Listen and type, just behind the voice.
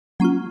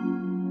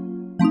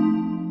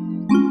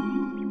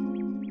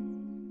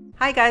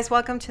Hi guys,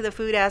 welcome to the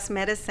Food as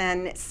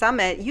Medicine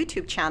Summit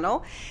YouTube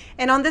channel.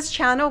 And on this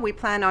channel, we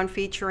plan on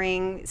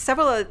featuring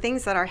several of the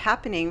things that are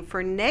happening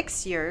for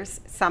next year's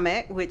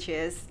summit, which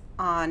is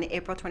on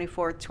April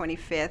 24th,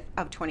 25th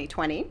of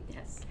 2020.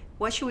 Yes.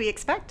 What should we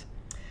expect?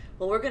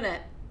 Well, we're going to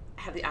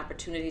have the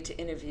opportunity to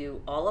interview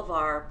all of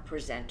our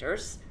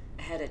presenters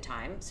ahead of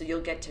time, so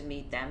you'll get to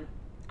meet them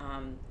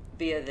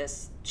via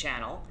this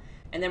channel.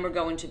 And then we're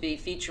going to be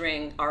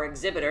featuring our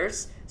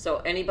exhibitors. So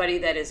anybody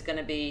that is going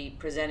to be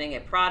presenting a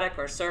product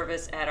or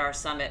service at our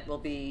summit will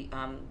be,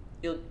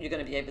 you're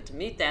going to be able to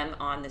meet them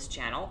on this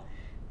channel.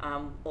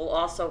 We'll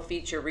also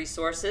feature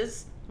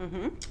resources.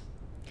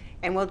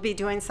 And we'll be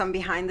doing some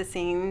behind the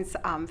scenes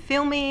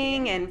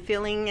filming and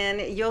filling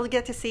in. You'll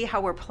get to see how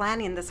we're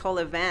planning this whole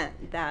event,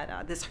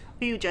 this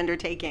huge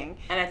undertaking.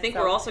 And I think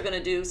we're also going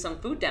to do some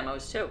food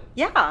demos too.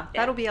 Yeah,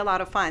 that'll be a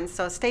lot of fun.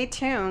 So stay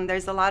tuned.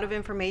 There's a lot of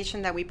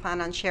information that we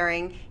plan on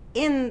sharing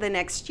in the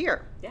next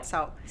year. Yeah.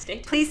 So stay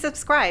tuned. Please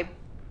subscribe.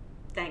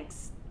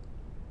 Thanks.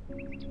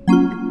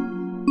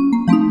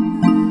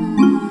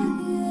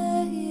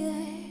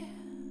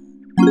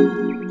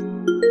 Yeah.